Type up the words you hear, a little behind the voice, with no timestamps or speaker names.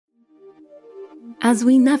As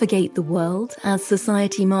we navigate the world, as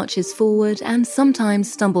society marches forward and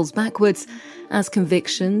sometimes stumbles backwards, as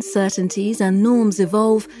convictions, certainties and norms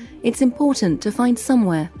evolve, it's important to find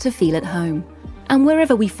somewhere to feel at home. And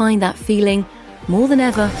wherever we find that feeling, more than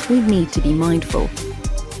ever, we need to be mindful.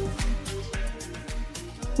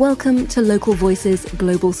 Welcome to Local Voices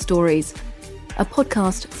Global Stories, a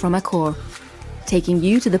podcast from Accor, taking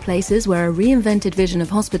you to the places where a reinvented vision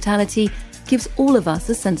of hospitality gives all of us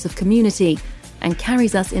a sense of community and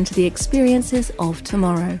carries us into the experiences of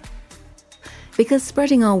tomorrow. Because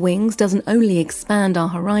spreading our wings doesn't only expand our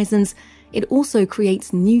horizons, it also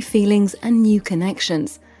creates new feelings and new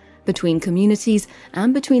connections between communities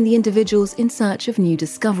and between the individuals in search of new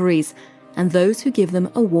discoveries and those who give them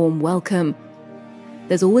a warm welcome.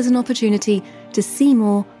 There's always an opportunity to see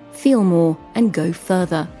more, feel more, and go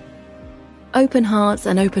further. Open hearts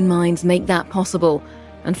and open minds make that possible,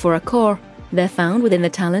 and for Accor, they're found within the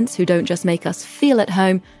talents who don't just make us feel at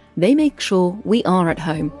home, they make sure we are at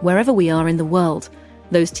home, wherever we are in the world.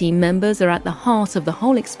 Those team members are at the heart of the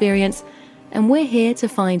whole experience, and we're here to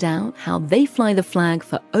find out how they fly the flag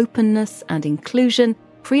for openness and inclusion,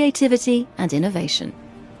 creativity and innovation.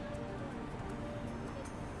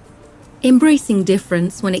 Embracing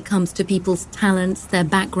difference when it comes to people's talents, their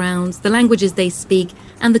backgrounds, the languages they speak,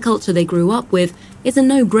 and the culture they grew up with is a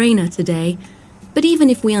no-brainer today. But even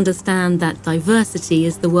if we understand that diversity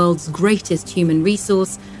is the world's greatest human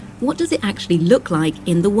resource, what does it actually look like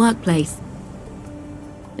in the workplace?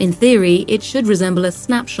 In theory, it should resemble a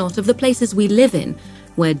snapshot of the places we live in,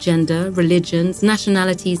 where gender, religions,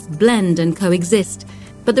 nationalities blend and coexist.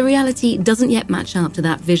 But the reality doesn't yet match up to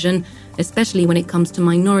that vision, especially when it comes to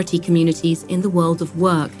minority communities in the world of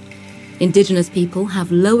work. Indigenous people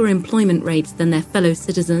have lower employment rates than their fellow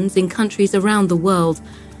citizens in countries around the world,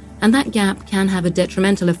 and that gap can have a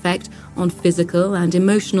detrimental effect on physical and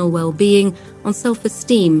emotional well-being, on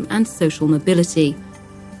self-esteem and social mobility.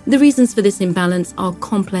 The reasons for this imbalance are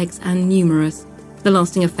complex and numerous. The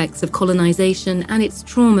lasting effects of colonization and its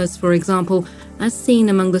traumas, for example, as seen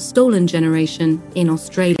among the stolen generation in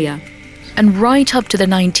Australia. And right up to the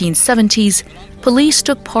 1970s, police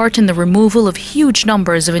took part in the removal of huge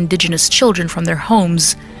numbers of Indigenous children from their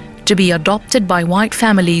homes to be adopted by white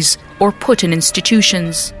families or put in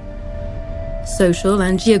institutions. Social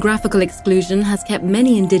and geographical exclusion has kept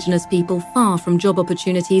many Indigenous people far from job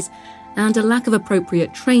opportunities, and a lack of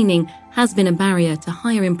appropriate training has been a barrier to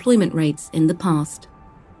higher employment rates in the past.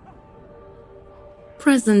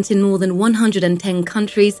 Present in more than 110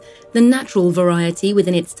 countries, the natural variety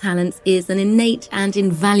within its talents is an innate and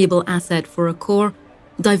invaluable asset for Accor.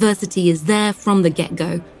 Diversity is there from the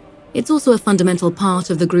get-go. It's also a fundamental part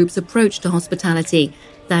of the group's approach to hospitality.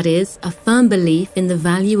 That is, a firm belief in the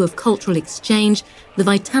value of cultural exchange, the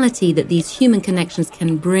vitality that these human connections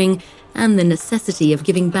can bring, and the necessity of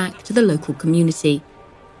giving back to the local community.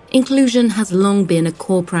 Inclusion has long been a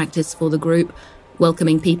core practice for the group,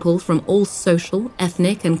 welcoming people from all social,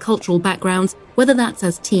 ethnic, and cultural backgrounds, whether that's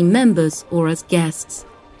as team members or as guests.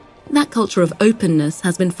 That culture of openness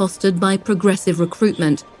has been fostered by progressive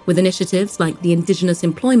recruitment, with initiatives like the Indigenous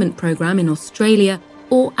Employment Programme in Australia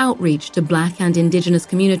or outreach to Black and Indigenous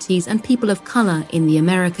communities and people of colour in the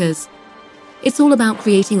Americas. It's all about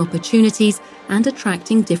creating opportunities and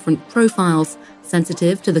attracting different profiles,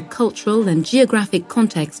 sensitive to the cultural and geographic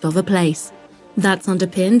context of a place. That's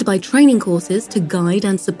underpinned by training courses to guide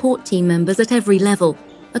and support team members at every level,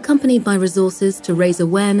 accompanied by resources to raise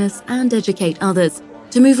awareness and educate others,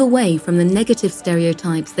 to move away from the negative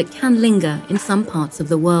stereotypes that can linger in some parts of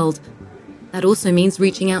the world. That also means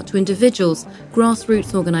reaching out to individuals,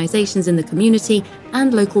 grassroots organisations in the community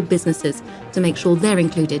and local businesses to make sure they're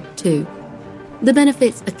included too. The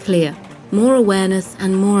benefits are clear: more awareness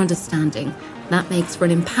and more understanding. That makes for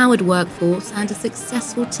an empowered workforce and a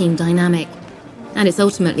successful team dynamic. And it's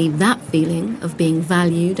ultimately that feeling of being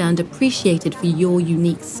valued and appreciated for your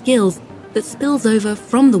unique skills that spills over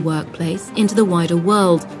from the workplace into the wider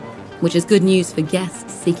world, which is good news for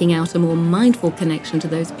guests seeking out a more mindful connection to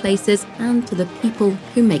those places and to the people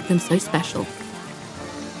who make them so special.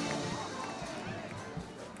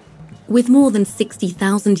 With more than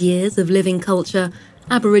 60,000 years of living culture,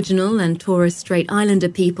 Aboriginal and Torres Strait Islander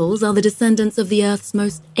peoples are the descendants of the Earth's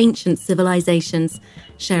most ancient civilizations,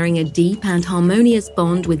 sharing a deep and harmonious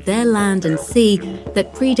bond with their land and sea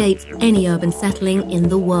that predates any urban settling in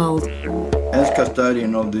the world. As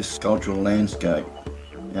custodian of this cultural landscape,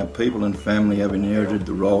 our people and family have inherited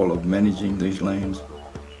the role of managing these lands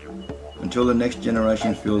until the next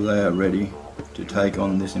generation feel they are ready to take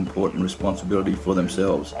on this important responsibility for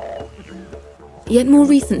themselves. Yet more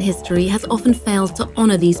recent history has often failed to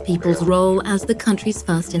honour these people's role as the country's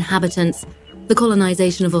first inhabitants. The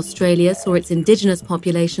colonisation of Australia saw its Indigenous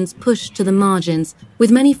populations pushed to the margins, with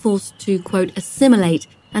many forced to, quote, assimilate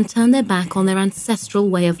and turn their back on their ancestral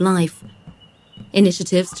way of life.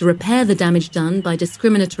 Initiatives to repair the damage done by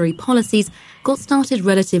discriminatory policies got started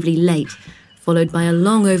relatively late, followed by a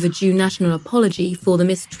long overdue national apology for the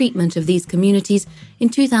mistreatment of these communities in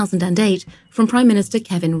 2008 from Prime Minister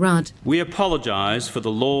Kevin Rudd. We apologise for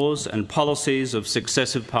the laws and policies of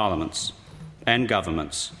successive parliaments and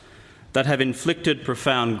governments that have inflicted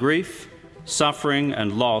profound grief, suffering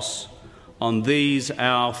and loss on these,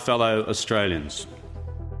 our fellow Australians.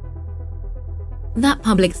 That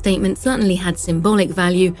public statement certainly had symbolic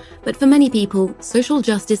value, but for many people, social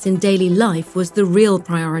justice in daily life was the real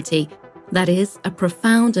priority. That is, a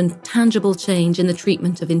profound and tangible change in the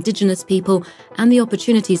treatment of Indigenous people and the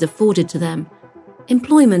opportunities afforded to them.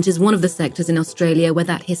 Employment is one of the sectors in Australia where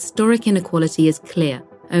that historic inequality is clear.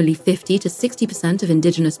 Only 50 to 60% of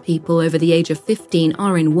Indigenous people over the age of 15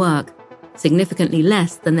 are in work, significantly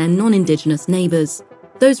less than their non-Indigenous neighbours.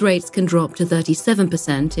 Those rates can drop to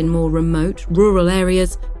 37% in more remote, rural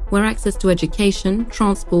areas where access to education,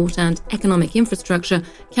 transport and economic infrastructure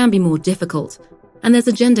can be more difficult. And there's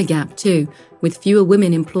a gender gap too, with fewer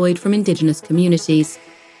women employed from Indigenous communities.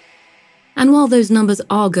 And while those numbers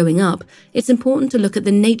are going up, it's important to look at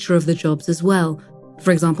the nature of the jobs as well. For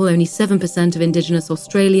example, only 7% of Indigenous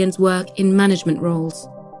Australians work in management roles.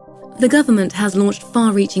 The government has launched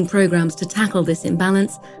far-reaching programs to tackle this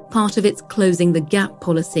imbalance, part of its Closing the Gap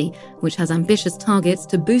policy, which has ambitious targets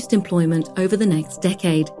to boost employment over the next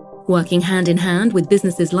decade. Working hand in hand with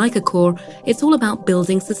businesses like Accor, it's all about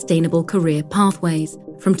building sustainable career pathways.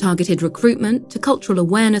 From targeted recruitment to cultural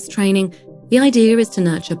awareness training, the idea is to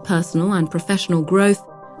nurture personal and professional growth,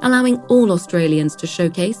 allowing all Australians to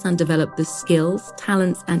showcase and develop the skills,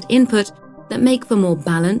 talents and input that make for more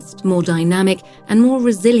balanced, more dynamic and more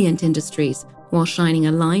resilient industries, while shining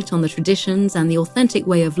a light on the traditions and the authentic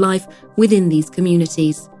way of life within these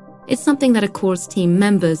communities. It's something that Accor's team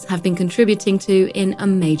members have been contributing to in a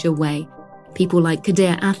major way. People like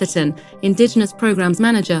Kadir Atherton, Indigenous Programs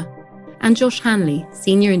Manager, and Josh Hanley,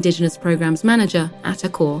 Senior Indigenous Programs Manager at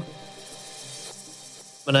Accor.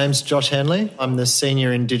 My name's Josh Hanley. I'm the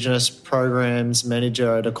Senior Indigenous Programs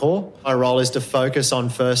Manager at Accor. My role is to focus on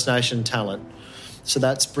First Nation talent. So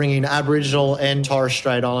that's bringing Aboriginal and Torres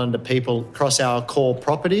Strait Islander people across our core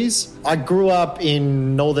properties. I grew up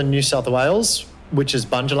in northern New South Wales, which is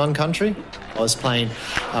Bundjalung country. I was playing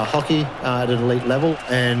hockey at an elite level,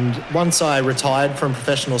 and once I retired from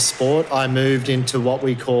professional sport, I moved into what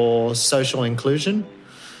we call social inclusion.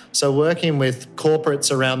 So working with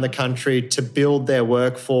corporates around the country to build their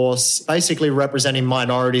workforce, basically representing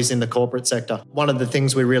minorities in the corporate sector. One of the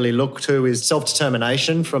things we really look to is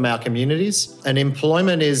self-determination from our communities, and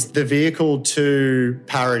employment is the vehicle to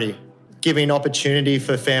parity, giving opportunity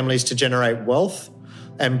for families to generate wealth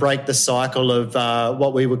and break the cycle of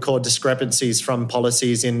what we would call discrepancies from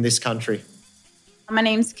policies in this country. My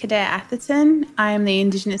name's Kadir Atherton. I am the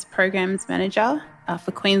Indigenous Programs Manager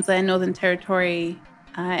for Queensland, Northern Territory,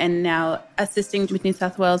 and now assisting with New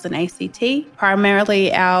South Wales and ACT.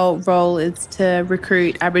 Primarily, our role is to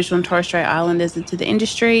recruit Aboriginal and Torres Strait Islanders into the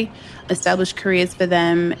industry, establish careers for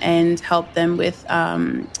them and help them with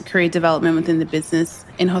career development within the business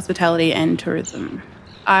in hospitality and tourism.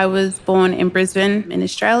 I was born in Brisbane in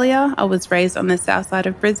Australia. I was raised on the south side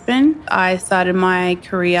of Brisbane. I started my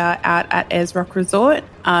career out at Ayers Rock Resort,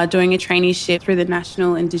 doing a traineeship through the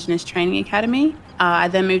National Indigenous Training Academy. I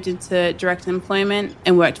then moved into direct employment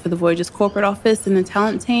and worked for the Voyagers corporate office and the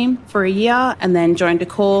talent team for a year, and then joined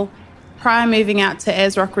Accor. Prior moving out to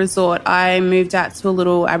Ayers Rock Resort, I moved out to a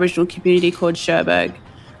little Aboriginal community called Cherbourg,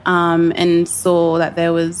 and saw that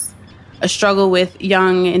there was a struggle with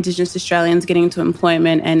young Indigenous Australians getting into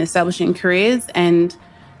employment and establishing careers. And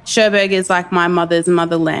Cherbourg is like my mother's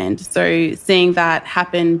motherland. So seeing that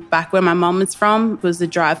happen back where my mum was from was a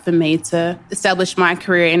drive for me to establish my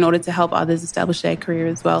career in order to help others establish their career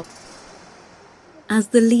as well. As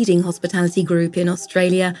the leading hospitality group in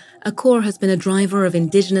Australia, Accor has been a driver of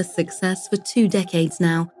Indigenous success for 2 decades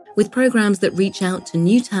now, with programs that reach out to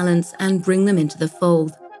new talents and bring them into the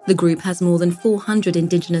fold. The group has more than 400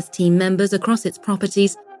 Indigenous team members across its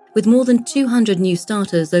properties, with more than 200 new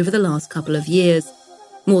starters over the last couple of years.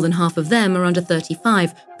 More than half of them are under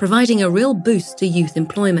 35, providing a real boost to youth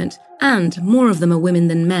employment. And more of them are women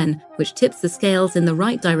than men, which tips the scales in the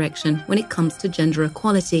right direction when it comes to gender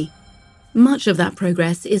equality. Much of that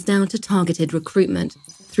progress is down to targeted recruitment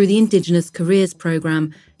through the Indigenous Careers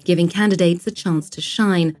Programme, giving candidates a chance to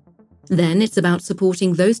shine. Then it's about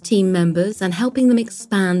supporting those team members and helping them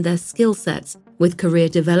expand their skill sets with career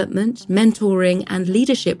development, mentoring and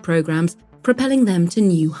leadership programs propelling them to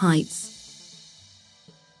new heights.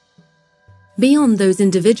 Beyond those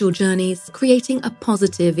individual journeys, creating a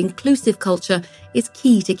positive, inclusive culture is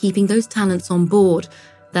key to keeping those talents on board.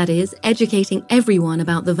 That is, educating everyone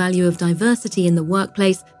about the value of diversity in the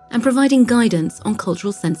workplace and providing guidance on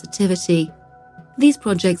cultural sensitivity. These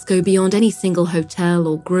projects go beyond any single hotel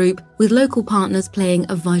or group, with local partners playing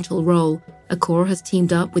a vital role. Accor has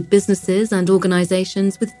teamed up with businesses and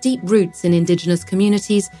organisations with deep roots in Indigenous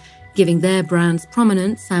communities, giving their brands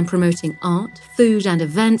prominence and promoting art, food and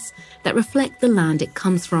events that reflect the land it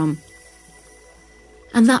comes from.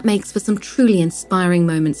 And that makes for some truly inspiring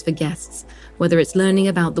moments for guests, whether it's learning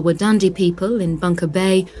about the Wadandi people in Bunker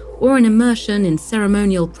Bay or an immersion in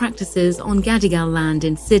ceremonial practices on Gadigal land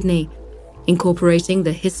in Sydney. Incorporating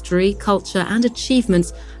the history, culture and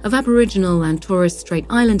achievements of Aboriginal and Torres Strait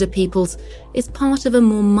Islander peoples is part of a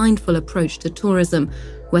more mindful approach to tourism,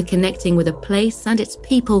 where connecting with a place and its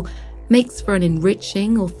people makes for an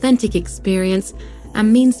enriching, authentic experience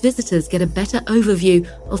and means visitors get a better overview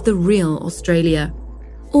of the real Australia.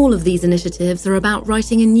 All of these initiatives are about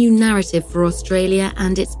writing a new narrative for Australia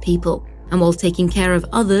and its people. And while taking care of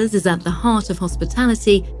others is at the heart of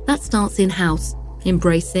hospitality, that starts in-house,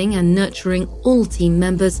 embracing and nurturing all team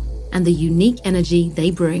members and the unique energy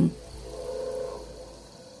they bring.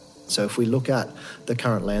 So if we look at the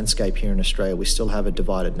current landscape here in Australia, we still have a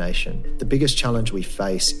divided nation. The biggest challenge we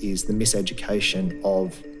face is the miseducation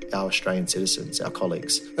of our Australian citizens, our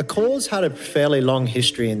colleagues. Accor's had a fairly long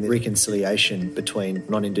history in the reconciliation between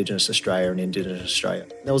non-Indigenous Australia and Indigenous Australia.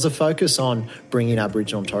 There was a focus on bringing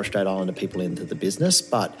Aboriginal and Torres Strait Islander people into the business,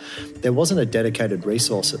 but there wasn't a dedicated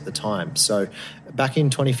resource at the time. So back in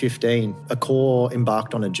 2015, Accor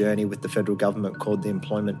embarked on a journey with the federal government called the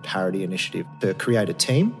Employment Parity Initiative to create a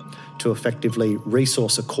team to effectively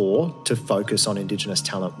resource Accor to focus on Indigenous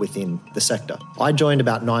talent within the sector. I joined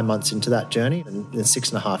about 9 months into that journey, and then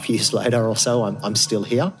 6.5 years later or so, I'm still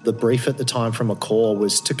here. The brief at the time from Accor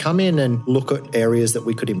was to come in and look at areas that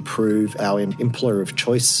we could improve our employer of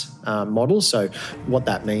choice model. So what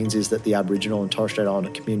that means is that the Aboriginal and Torres Strait Islander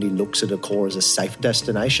community looks at Accor as a safe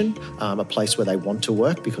destination, a place where they want to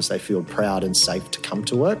work because they feel proud and safe to come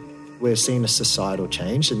to work. We're seeing a societal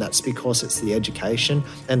change, and that's because it's the education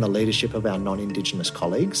and the leadership of our non-Indigenous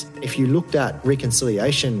colleagues. If you looked at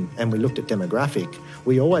reconciliation and we looked at demographic,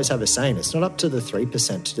 we always have a saying, it's not up to the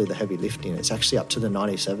 3% to do the heavy lifting, it's actually up to the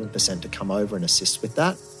 97% to come over and assist with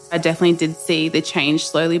that. I definitely did see the change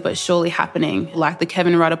slowly but surely happening. Like the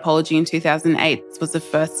Kevin Rudd apology in 2008 was the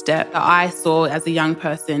first step that I saw as a young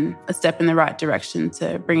person, a step in the right direction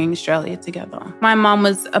to bringing Australia together. My mum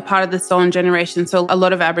was a part of the stolen generation, so a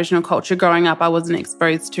lot of Aboriginal culture growing up I wasn't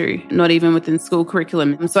exposed to, not even within school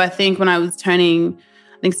curriculum. So I think when I was turning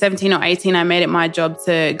 17 or 18, I made it my job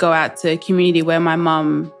to go out to a community where my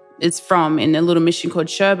mum is from in a little mission called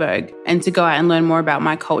Cherbourg, and to go out and learn more about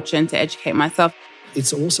my culture and to educate myself.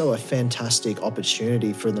 It's also a fantastic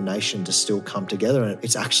opportunity for the nation to still come together, and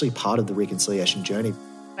it's actually part of the reconciliation journey.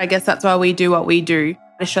 I guess that's why we do what we do.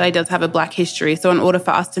 Australia does have a Black history, so in order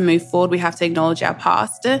for us to move forward, we have to acknowledge our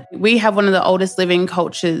past. We have one of the oldest living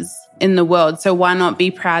cultures in the world, so why not be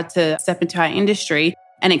proud to step into our industry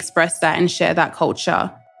and express that and share that culture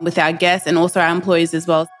with our guests and also our employees as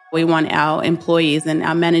well. We want our employees and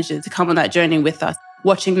our managers to come on that journey with us.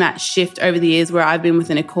 Watching that shift over the years where I've been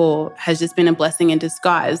within Accor has just been a blessing in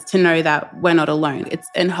disguise to know that we're not alone. It's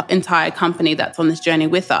an entire company that's on this journey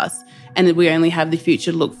with us, and that we only have the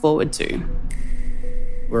future to look forward to.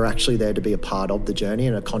 We're actually there to be a part of the journey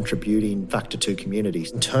and a contributing factor to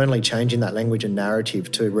communities. Internally changing that language and narrative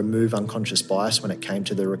to remove unconscious bias when it came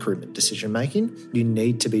to the recruitment decision-making. You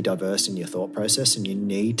need to be diverse in your thought process, and you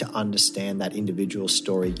need to understand that individual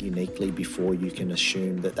story uniquely before you can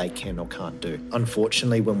assume that they can or can't do.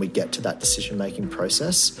 Unfortunately, when we get to that decision-making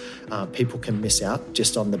process, people can miss out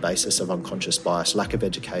just on the basis of unconscious bias, lack of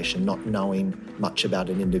education, not knowing much about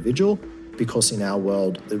an individual. Because in our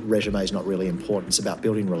world, the resume is not really important. It's about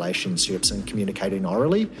building relationships and communicating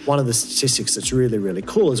orally. One of the statistics that's really, really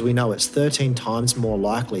cool is we know it's 13 times more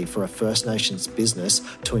likely for a First Nations business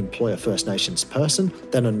to employ a First Nations person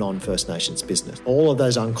than a non-First Nations business. All of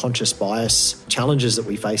those unconscious bias challenges that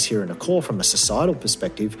we face here in Accor from a societal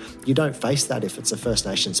perspective, you don't face that if it's a First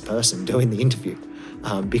Nations person doing the interview.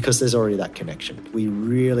 Because there's already that connection. We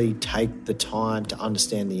really take the time to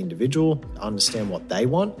understand the individual, understand what they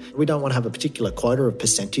want. We don't want to have a particular quota or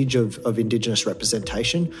percentage of Indigenous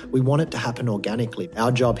representation. We want it to happen organically.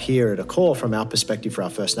 Our job here at Accor, from our perspective for our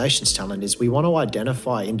First Nations talent, is we want to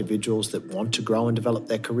identify individuals that want to grow and develop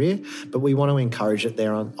their career, but we want to encourage it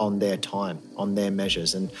there on their time, on their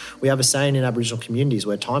measures. And we have a saying in Aboriginal communities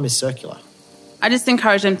where time is circular. I just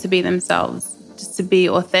encourage them to be themselves, just to be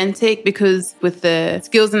authentic, because with the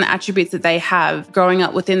skills and the attributes that they have, growing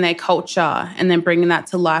up within their culture and then bringing that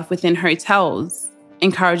to life within hotels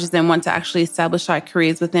encourages them want to actually establish like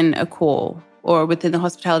careers within Accor or within the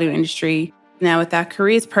hospitality industry. Now with our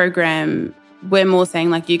careers program, we're more saying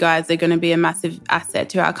like, you guys are going to be a massive asset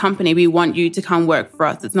to our company. We want you to come work for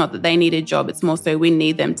us. It's not that they need a job. It's more so we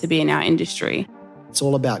need them to be in our industry. It's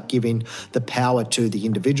all about giving the power to the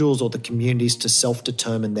individuals or the communities to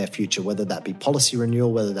self-determine their future, whether that be policy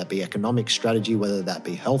renewal, whether that be economic strategy, whether that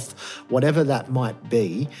be health, whatever that might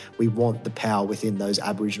be. We want the power within those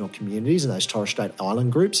Aboriginal communities and those Torres Strait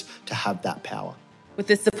Island groups to have that power. With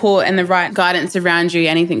the support and the right guidance around you,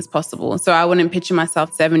 anything's possible. So I wouldn't picture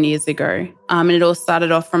myself 7 years ago. And it all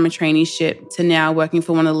started off from a traineeship to now working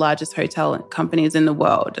for one of the largest hotel companies in the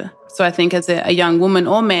world. So I think as a young woman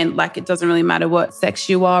or man, like it doesn't really matter what sex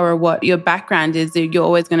you are or what your background is, you're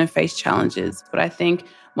always going to face challenges. But I think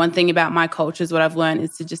one thing about my culture is what I've learned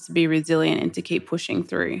is to just be resilient and to keep pushing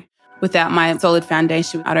through. Without my solid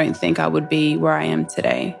foundation, I don't think I would be where I am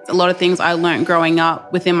today. A lot of things I learned growing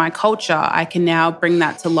up within my culture, I can now bring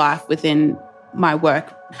that to life within my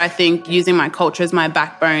work. I think using my culture as my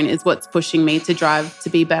backbone is what's pushing me to drive to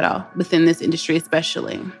be better within this industry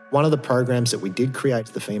especially. One of the programs that we did create,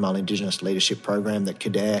 the Female Indigenous Leadership Program that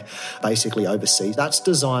Kadair basically oversees, that's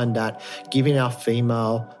designed at giving our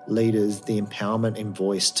female leaders the empowerment and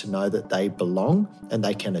voice to know that they belong and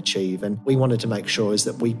they can achieve. And we wanted to make sure is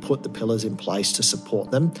that we put the pillars in place to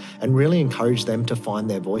support them and really encourage them to find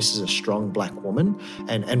their voice as a strong Black woman.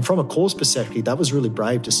 And from Accor's perspective, that was really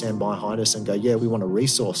brave to stand behind us and go, yeah, we want to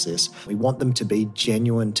resource this. We want them to be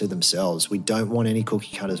genuine to themselves. We don't want any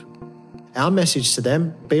cookie cutters. Our message to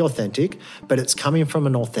them, be authentic, but it's coming from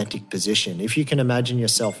an authentic position. If you can imagine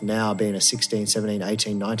yourself now being a 16, 17,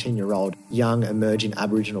 18, 19-year-old young emerging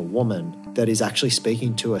Aboriginal woman that is actually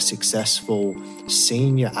speaking to a successful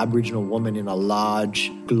senior Aboriginal woman in a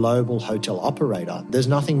large global hotel operator, there's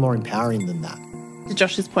nothing more empowering than that. To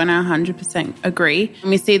Josh's point, I 100% agree.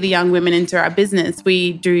 When we see the young women into our business,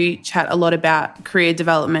 we do chat a lot about career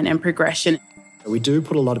development and progression. We do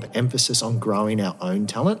put a lot of emphasis on growing our own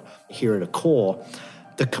talent. Here at Accor,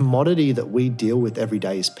 the commodity that we deal with every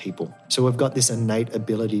day is people. So we've got this innate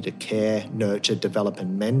ability to care, nurture, develop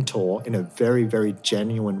and mentor in a very, very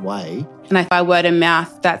genuine way. And by word of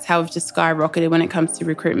mouth, that's how we've just skyrocketed when it comes to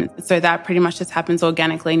recruitment. So that pretty much just happens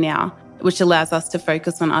organically now, which allows us to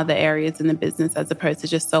focus on other areas in the business as opposed to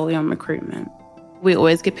just solely on recruitment. We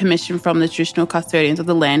always get permission from the traditional custodians of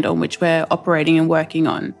the land on which we're operating and working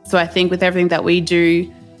on. So I think with everything that we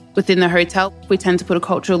do within the hotel, we tend to put a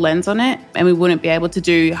cultural lens on it, and we wouldn't be able to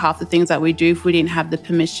do half the things that we do if we didn't have the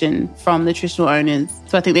permission from the traditional owners.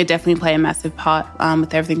 So I think they definitely play a massive part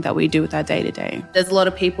with everything that we do with our day-to-day. There's a lot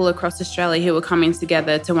of people across Australia who are coming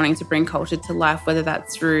together to wanting to bring culture to life, whether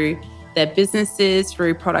that's through their businesses,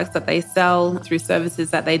 through products that they sell, through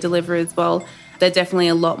services that they deliver as well. They're definitely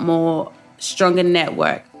a lot more stronger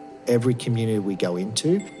network. Every community we go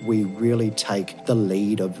into, we really take the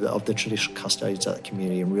lead of the traditional custodians of that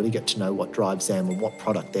community and really get to know what drives them and what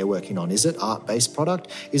product they're working on. Is it art-based product?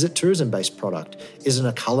 Is it tourism-based product? Is it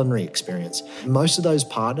a culinary experience? Most of those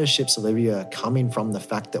partnerships, Olivia, are coming from the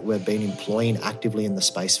fact that we've been employing actively in the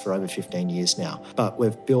space for over 15 years now. But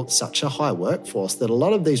we've built such a high workforce that a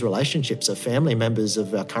lot of these relationships are family members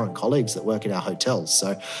of our current colleagues that work in our hotels.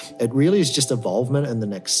 So it really is just evolvement and the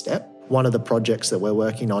next step. One of the projects that we're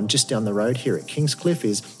working on just down the road here at Kingscliff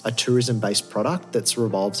is a tourism-based product that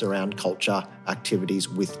revolves around culture activities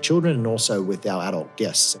with children and also with our adult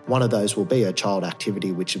guests. One of those will be a child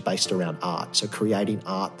activity which is based around art. So creating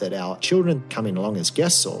art that our children coming along as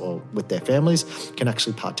guests or with their families can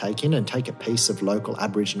actually partake in and take a piece of local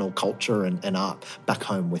Aboriginal culture and art back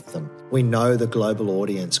home with them. We know the global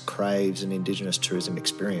audience craves an Indigenous tourism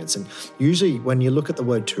experience. And usually when you look at the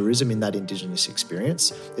word tourism in that Indigenous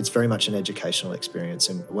experience, it's very much an educational experience.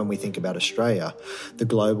 And when we think about Australia, the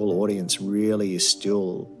global audience really is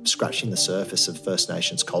still scratching the surface of First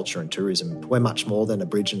Nations culture and tourism. We're much more than a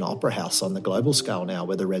bridge and opera house on the global scale now.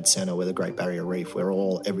 We're the Red Centre, we're the Great Barrier Reef, we're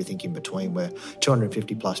all everything in between. We're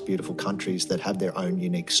 250 plus beautiful countries that have their own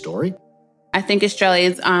unique story. I think Australia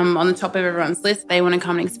is on the top of everyone's list. They want to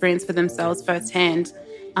come and experience for themselves firsthand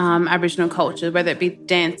Aboriginal culture, whether it be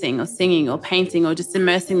dancing or singing or painting or just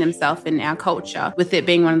immersing themselves in our culture. With it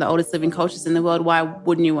being one of the oldest living cultures in the world, why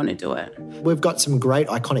wouldn't you want to do it? We've got some great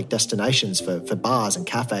iconic destinations for bars and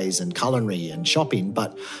cafes and culinary and shopping,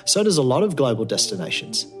 but so does a lot of global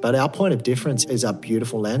destinations. But our point of difference is our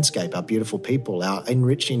beautiful landscape, our beautiful people, our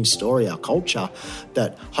enriching story, our culture,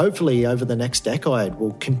 that hopefully over the next decade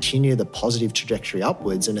will continue the positive trajectory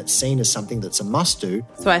upwards, and it's seen as something that's a must-do.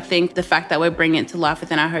 So I think the fact that we're bringing it to life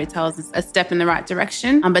within our hotels is a step in the right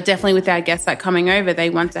direction. But definitely with our guests that are coming over, they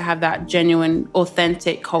want to have that genuine,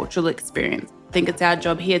 authentic cultural experience. I think it's our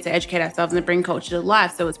job here to educate ourselves and to bring culture to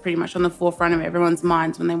life, so it's pretty much on the forefront of everyone's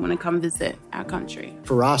minds when they want to come visit our country.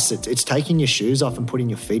 For us, it's taking your shoes off and putting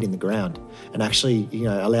your feet in the ground and actually,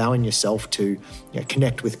 allowing yourself to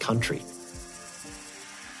connect with country.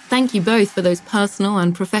 Thank you both for those personal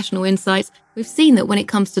and professional insights. We've seen that when it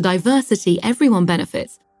comes to diversity, everyone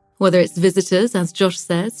benefits. Whether it's visitors, as Josh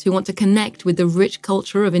says, who want to connect with the rich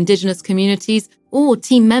culture of Indigenous communities, or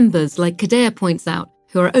team members, like Kadea points out,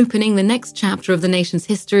 who are opening the next chapter of the nation's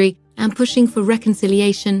history and pushing for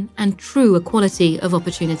reconciliation and true equality of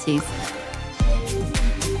opportunities.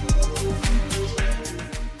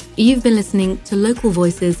 You've been listening to Local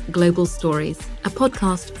Voices Global Stories, a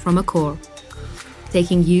podcast from Accor,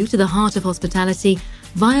 taking you to the heart of hospitality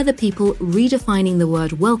via the people redefining the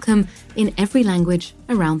word welcome in every language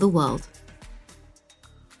around the world.